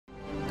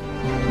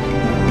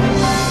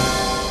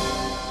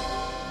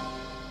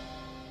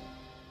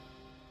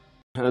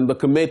And the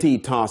committee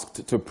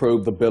tasked to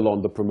probe the bill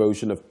on the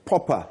promotion of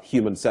proper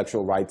human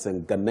sexual rights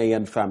and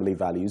Ghanaian family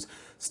values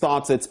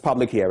starts its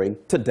public hearing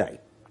today.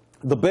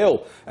 The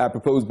bill,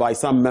 proposed by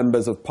some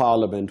members of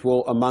parliament,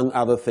 will, among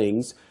other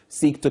things,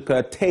 seek to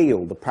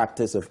curtail the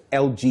practice of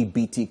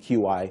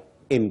LGBTQI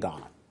in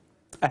Ghana.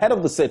 Ahead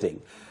of the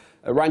sitting,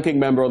 a ranking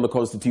member on the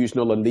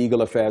Constitutional and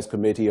Legal Affairs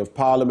Committee of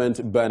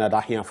Parliament, Bernard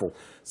Ahiafo,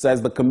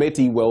 says the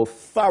committee will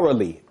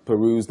thoroughly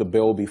peruse the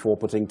bill before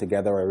putting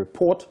together a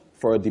report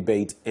for a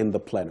debate in the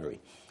plenary.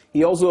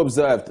 He also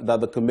observed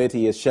that the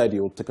committee is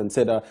scheduled to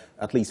consider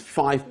at least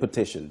 5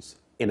 petitions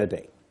in a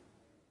day.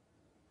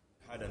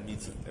 Had a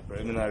meeting, a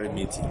preliminary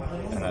meeting,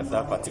 and at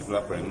that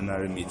particular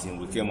preliminary meeting,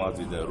 we came out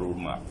with a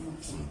roadmap.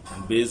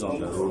 And based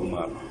on the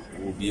roadmap,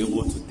 we'll be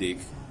able to take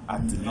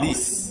at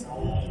least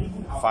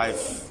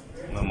 5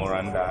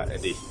 memoranda a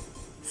day.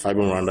 5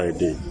 memoranda a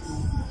day.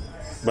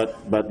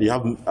 But you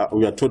have,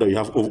 we are told that you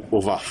have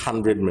over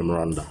 100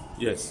 memoranda.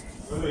 Yes,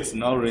 it's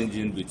now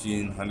ranging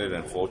between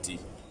 140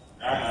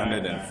 and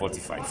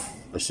 145.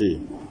 I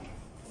see.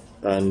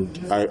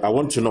 And I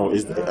want to know,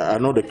 I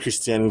know the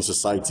Christian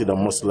society, the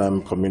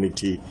Muslim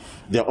community,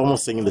 they're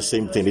almost saying the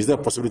same thing. Is there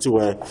a possibility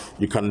where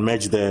you can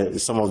merge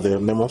some of the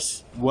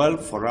memos? Well,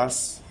 for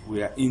us,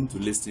 we are into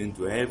listening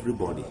to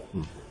everybody,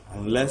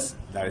 unless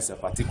there is a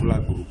particular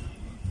group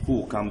who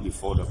will come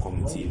before the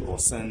committee or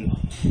send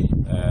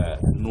a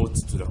note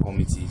to the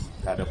committee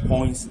that the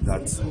points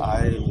that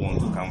I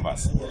want to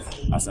canvass,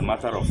 as a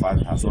matter of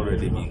fact, has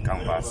already been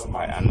canvassed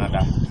by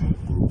another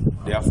group.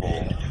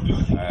 Therefore,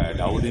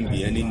 there wouldn't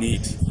be any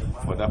need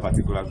for that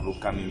particular group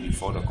coming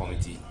before the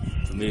committee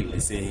to make the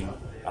same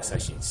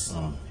assertions.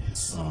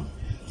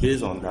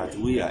 Based on that,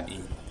 we are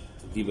in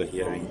to give a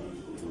hearing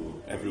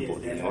to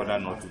everybody in order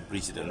not to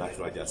breach the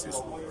natural justice.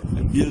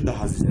 A bill that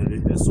has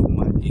generated so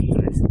much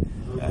interest,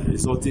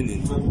 resulting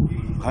into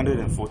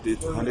 140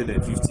 to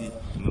 150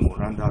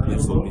 memoranda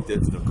being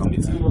submitted to the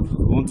committee.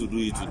 We want to do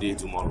it today,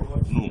 tomorrow.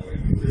 No.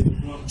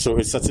 So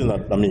it's certain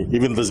that, I mean,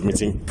 even this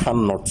meeting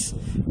cannot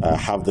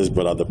have this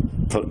bill at the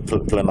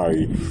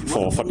plenary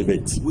for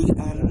debate. We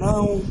are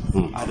now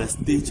at a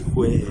stage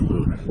where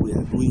we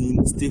are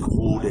doing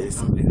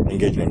stakeholders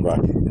engagement,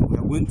 right? We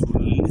are going to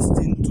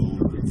listen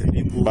to the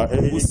people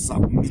who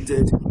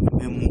submitted the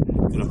memo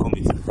to the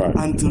committee. Right.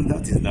 Until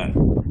that is done,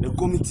 the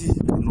committee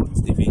cannot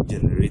even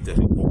generate a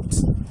report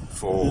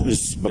for.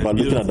 But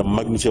looking at the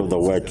magnitude of the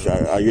work,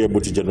 are you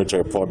able to generate a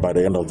report by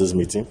the end of this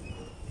meeting?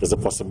 Is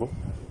it possible?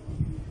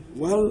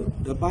 Well,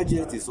 the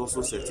budget is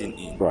also setting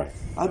in. Right.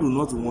 I do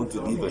not want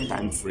to give a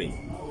time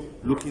frame,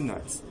 looking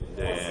at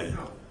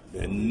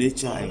the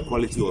nature and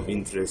quality of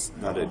interest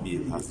that the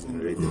bill has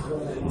generated.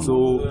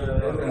 So,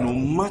 no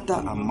matter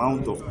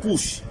amount of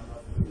push,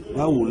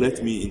 that will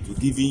let me into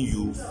giving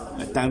you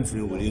a time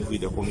frame within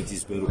which the committee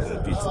is going to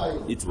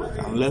complete its work,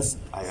 unless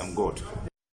I am God.